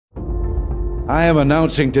I am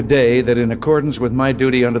announcing today that in accordance with my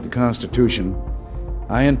duty under the Constitution,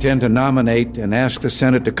 I intend to nominate and ask the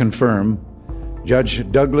Senate to confirm Judge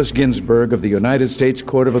Douglas Ginsburg of the United States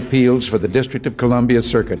Court of Appeals for the District of Columbia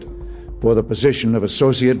Circuit for the position of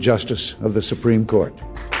Associate Justice of the Supreme Court.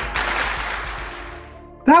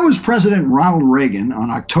 That was President Ronald Reagan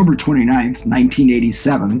on October 29,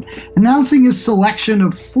 1987, announcing his selection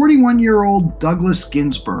of 41-year-old Douglas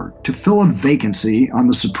Ginsburg to fill a vacancy on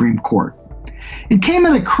the Supreme Court. It came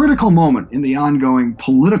at a critical moment in the ongoing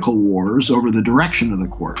political wars over the direction of the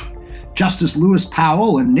court. Justice Lewis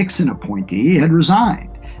Powell, a Nixon appointee, had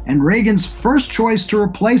resigned, and Reagan's first choice to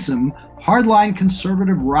replace him, hardline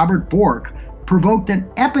conservative Robert Bork, provoked an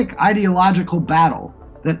epic ideological battle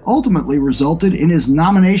that ultimately resulted in his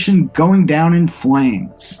nomination going down in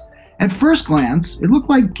flames. At first glance, it looked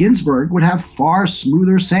like Ginsburg would have far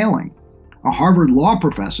smoother sailing. A Harvard law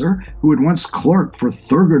professor who had once clerked for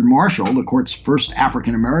Thurgood Marshall, the court's first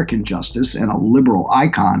African-American justice and a liberal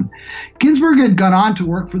icon, Ginsburg had gone on to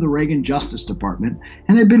work for the Reagan Justice Department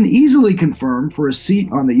and had been easily confirmed for a seat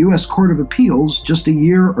on the U.S. Court of Appeals just a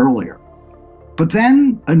year earlier. But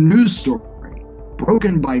then a news story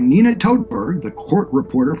broken by Nina Totenberg, the court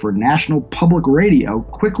reporter for National Public Radio,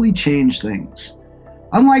 quickly changed things.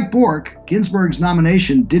 Unlike Bork, Ginsburg's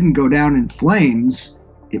nomination didn't go down in flames,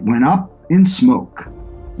 it went up in smoke.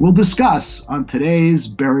 We'll discuss on today's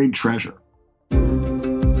Buried Treasure.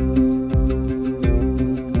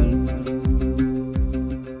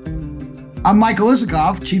 I'm Michael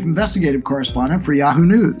Isikoff, Chief Investigative Correspondent for Yahoo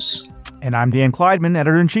News. And I'm Dan Kleidman,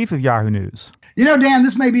 Editor-in-Chief of Yahoo News. You know, Dan,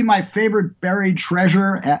 this may be my favorite buried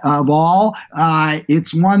treasure of all.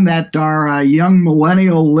 It's one that our young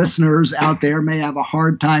millennial listeners out there may have a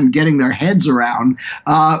hard time getting their heads around.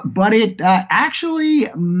 But it actually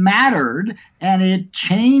mattered, and it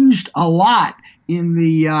changed a lot in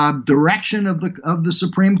the direction of the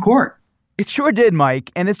Supreme Court. It sure did,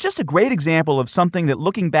 Mike, and it's just a great example of something that,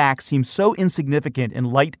 looking back, seems so insignificant in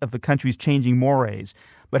light of the country's changing mores,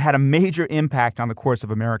 but had a major impact on the course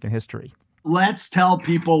of American history. Let's tell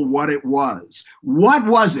people what it was. What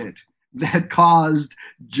was it that caused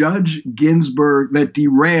Judge Ginsburg, that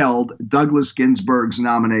derailed Douglas Ginsburg's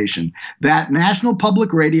nomination? That National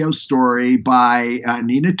Public Radio story by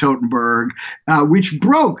Nina Totenberg, which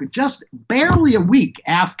broke just barely a week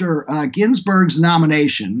after Ginsburg's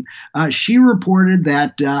nomination. She reported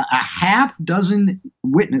that a half dozen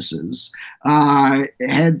witnesses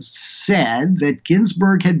had said that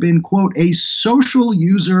Ginsburg had been, quote, a social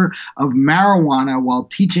user of marijuana while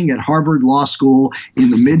teaching at Harvard Law School in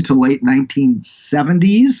the mid to late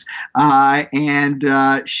 1970s.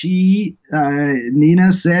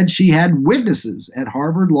 Nina said she had witnesses at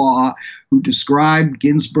Harvard Law who described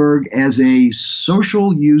Ginsburg as a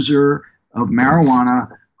social user of marijuana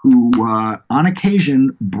who, on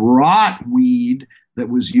occasion, brought weed that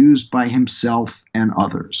was used by himself and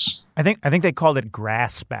others. I think they called it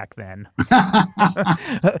grass back then.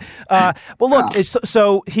 Well, look,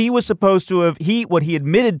 so he was supposed to have, what he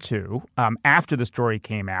admitted to after the story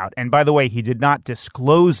came out, and by the way, he did not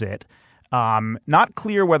disclose it. Not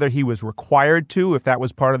clear whether he was required to, if that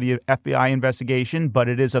was part of the FBI investigation, but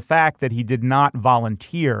it is a fact that he did not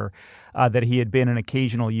volunteer that he had been an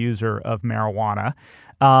occasional user of marijuana.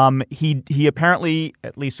 He apparently,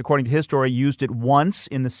 at least according to his story, used it once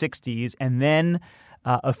in the 60s and then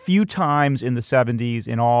a few times in the 70s,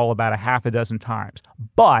 in all about a half a dozen times.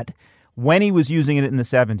 But when he was using it in the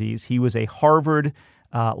 70s, he was a Harvard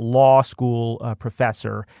law school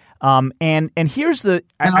professor. And here's the...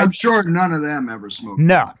 I'm sure none of them ever smoked.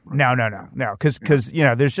 No. Because you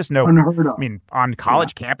know, there's just no... Unheard of. I mean, on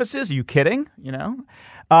college campuses, are you kidding? You know?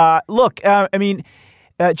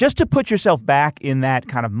 Just to put yourself back in that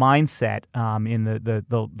kind of mindset in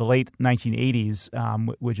the late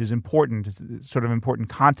 1980s, which is important, it's sort of important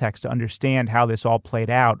context to understand how this all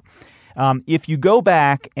played out. If you go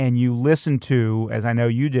back and you listen to, as I know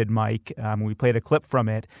you did, Mike, we played a clip from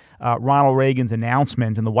it, Ronald Reagan's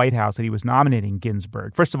announcement in the White House that he was nominating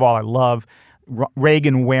Ginsburg. First of all, I love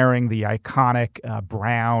Reagan wearing the iconic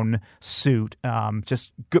brown suit.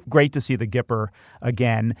 Just great to see the Gipper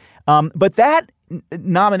again. But that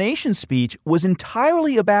nomination speech was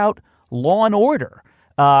entirely about law and order.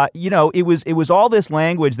 It was all this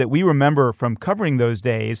language that we remember from covering those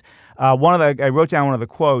days. I wrote down one of the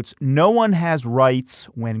quotes: "No one has rights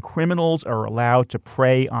when criminals are allowed to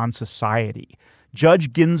prey on society.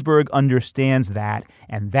 Judge Ginsburg understands that,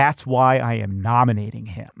 and that's why I am nominating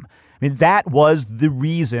him." I mean, that was the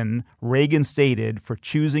reason Reagan stated for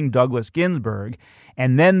choosing Douglas Ginsburg.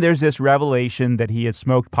 And then there's this revelation that he had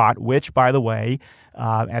smoked pot, which, by the way,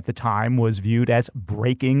 at the time was viewed as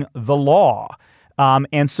breaking the law.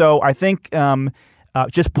 And so I think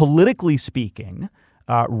just politically speaking,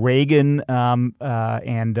 Reagan and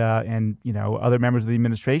other members of the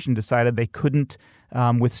administration decided they couldn't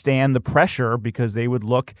withstand the pressure because they would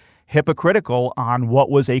look hypocritical on what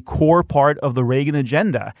was a core part of the Reagan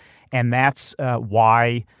agenda. And that's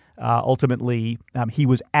why ultimately he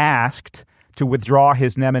was asked to withdraw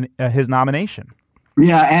his nomination.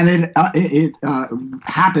 Yeah, and it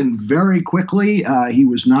happened very quickly. He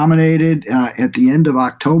was nominated at the end of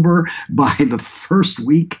October. By the first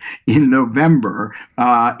week in November,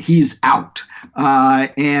 he's out. I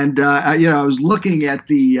was looking at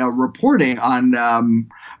the reporting on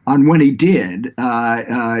when he did,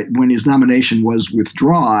 when his nomination was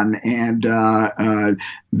withdrawn, and there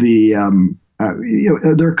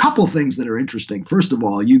are a couple of things that are interesting. First of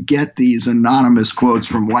all, you get these anonymous quotes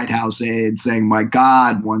from White House aides saying, "My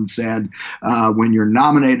God," one said, "when you're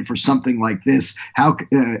nominated for something like this, how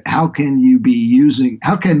can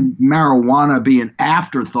marijuana be an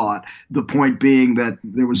afterthought?" The point being that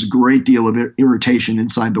there was a great deal of irritation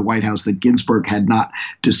inside the White House that Ginsburg had not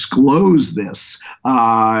disclosed this.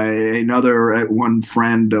 One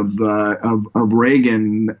friend of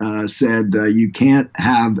Reagan said, "You can't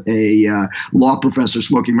have a law professor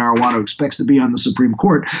smoking marijuana who expects to be on the Supreme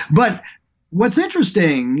Court." But what's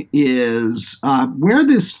interesting is where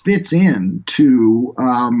this fits into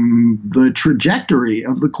the trajectory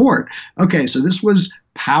of the court. Okay, so this was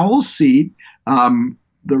Powell's seat.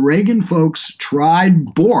 The Reagan folks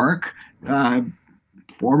tried Bork,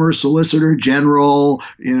 former Solicitor General,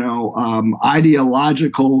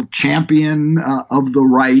 ideological champion of the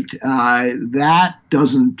right. That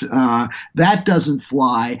doesn't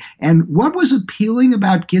fly. And what was appealing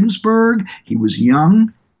about Ginsburg? He was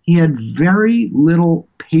young. He had very little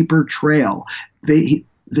paper trail.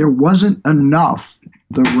 There wasn't enough,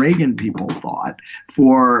 the Reagan people thought,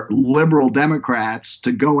 for liberal Democrats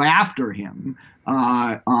to go after him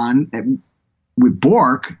with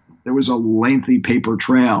Bork. There was a lengthy paper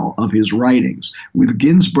trail of his writings. With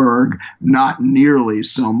Ginsburg, not nearly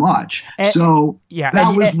so much. That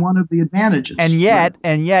was one of the advantages. And yet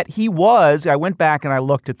he was. I went back and I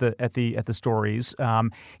looked at the stories.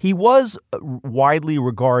 He was widely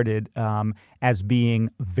regarded as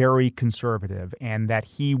being very conservative, and that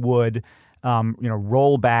he would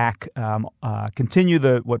roll back, continue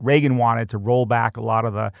what Reagan wanted to roll back a lot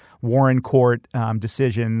of the Warren Court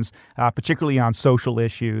decisions, particularly on social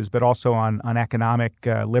issues, but also on economic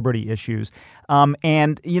liberty issues.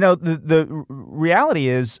 The reality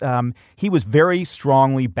is he was very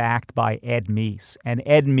strongly backed by Ed Meese. And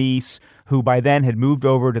Ed Meese, who by then had moved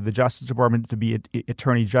over to the Justice Department to be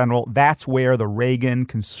Attorney General, that's where the Reagan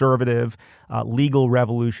conservative legal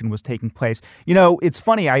revolution was taking place. It's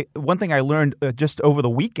funny. One thing I learned just over the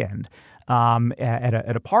weekend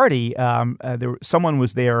at a party, someone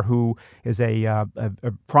was there who is a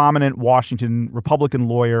prominent Washington Republican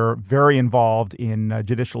lawyer, very involved in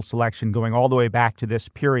judicial selection, going all the way back to this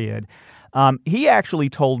period. He actually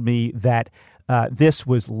told me that this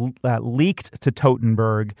was leaked to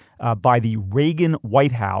Totenberg by the Reagan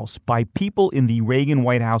White House, by people in the Reagan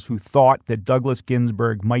White House who thought that Douglas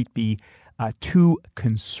Ginsburg might be too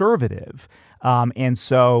conservative. And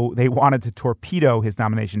so they wanted to torpedo his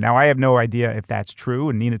nomination. Now, I have no idea if that's true,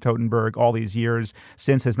 and Nina Totenberg, all these years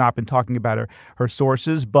since, has not been talking about her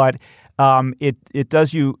sources. But it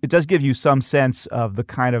does give you some sense of the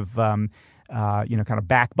kind of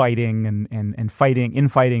backbiting and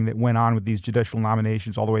infighting that went on with these judicial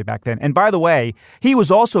nominations all the way back then. And by the way, he was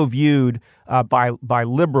also viewed by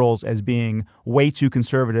liberals as being way too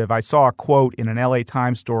conservative. I saw a quote in an LA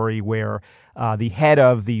Times story where the head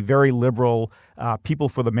of the very liberal People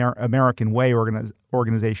for the American Way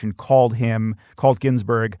organization called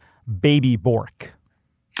Ginsburg Baby Bork.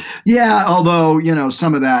 Yeah, although,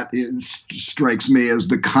 some of that strikes me as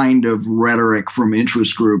the kind of rhetoric from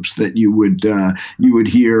interest groups that you would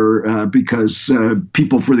hear because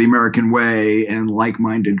People for the American Way and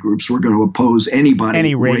like-minded groups were going to oppose any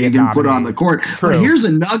Reagan put on the court. True. But here's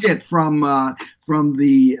a nugget from the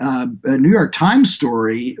New York Times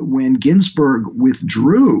story when Ginsburg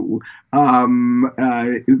withdrew,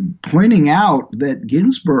 pointing out that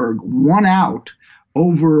Ginsburg won out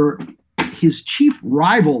over his chief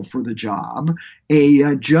rival for the job,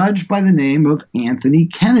 a judge by the name of Anthony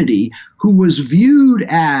Kennedy, who was viewed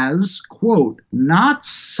as, quote, not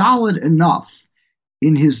solid enough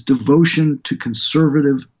in his devotion to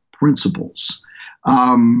conservative principles.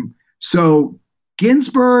 So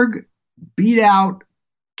Ginsburg beat out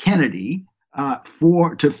Kennedy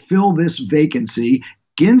to fill this vacancy.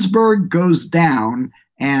 Ginsburg goes down,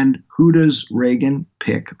 and who does Reagan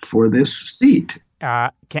pick for this seat?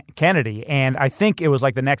 Kennedy. And I think it was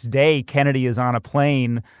like the next day, Kennedy is on a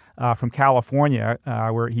plane from California,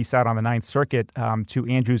 where he sat on the Ninth Circuit, to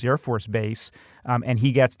Andrews Air Force Base, and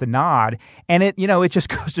he gets the nod. And it just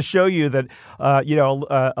goes to show you that a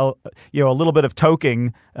little bit of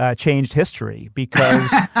toking changed history,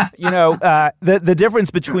 because the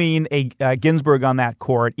difference between a Ginsburg on that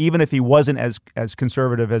court, even if he wasn't as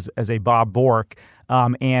conservative as a Bob Bork,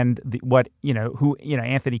 and who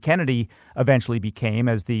Anthony Kennedy eventually became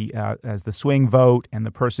as the swing vote and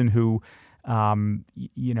the person who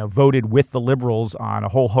voted with the liberals on a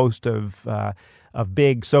whole host of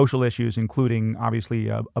big social issues, including obviously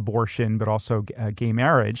abortion, but also gay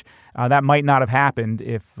marriage. That might not have happened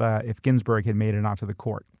if Ginsburg had made it onto the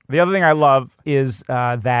court. The other thing I love is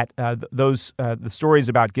that the stories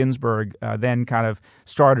about Ginsburg then kind of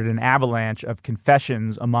started an avalanche of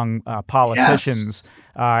confessions among politicians,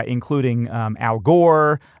 including Al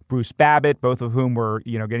Gore, Bruce Babbitt, both of whom were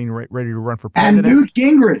getting ready to run for president, and Newt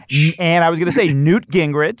Gingrich. And I was going to say Newt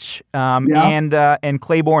Gingrich, and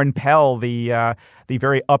Claiborne Pell, the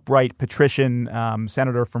very upright patrician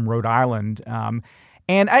senator from Rhode Island.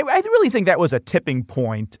 And I really think that was a tipping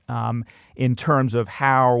point in terms of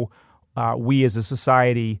how we as a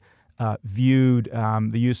society viewed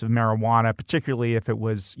the use of marijuana, particularly if it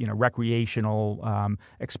was recreational,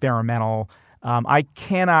 experimental. I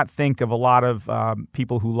cannot think of a lot of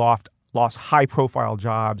people who lost high-profile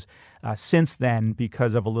jobs since then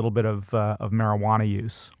because of a little bit of marijuana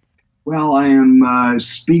use. Well, I am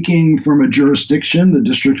speaking from a jurisdiction, the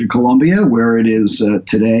District of Columbia, where it is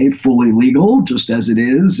today fully legal, just as it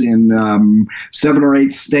is in 7 or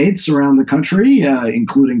 8 states around the country,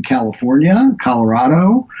 including California,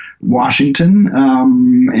 Colorado, Washington.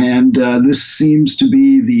 And this seems to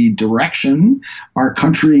be the direction our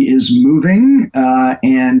country is moving.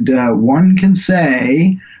 And one can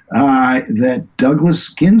say that Douglas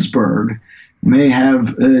Ginsburg may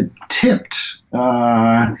have tipped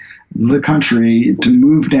the country to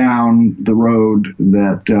move down the road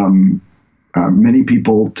that many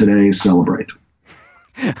people today celebrate.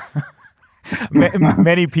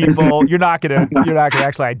 Many people, you're not gonna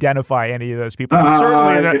actually identify any of those people.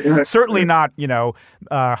 Certainly not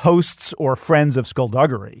hosts or friends of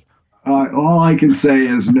Skullduggery. All I can say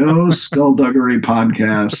is no Skullduggery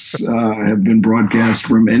podcasts have been broadcast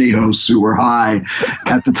from any hosts who were high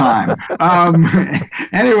at the time.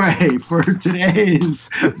 Anyway, for today's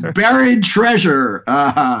Buried Treasure,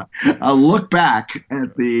 a look back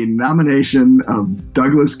at the nomination of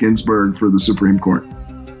Douglas Ginsburg for the Supreme Court.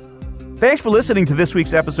 Thanks for listening to this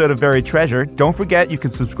week's episode of Buried Treasure. Don't forget you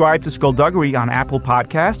can subscribe to Skullduggery on Apple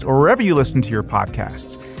Podcasts or wherever you listen to your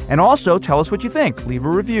podcasts. And also, tell us what you think. Leave a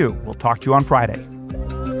review. We'll talk to you on Friday.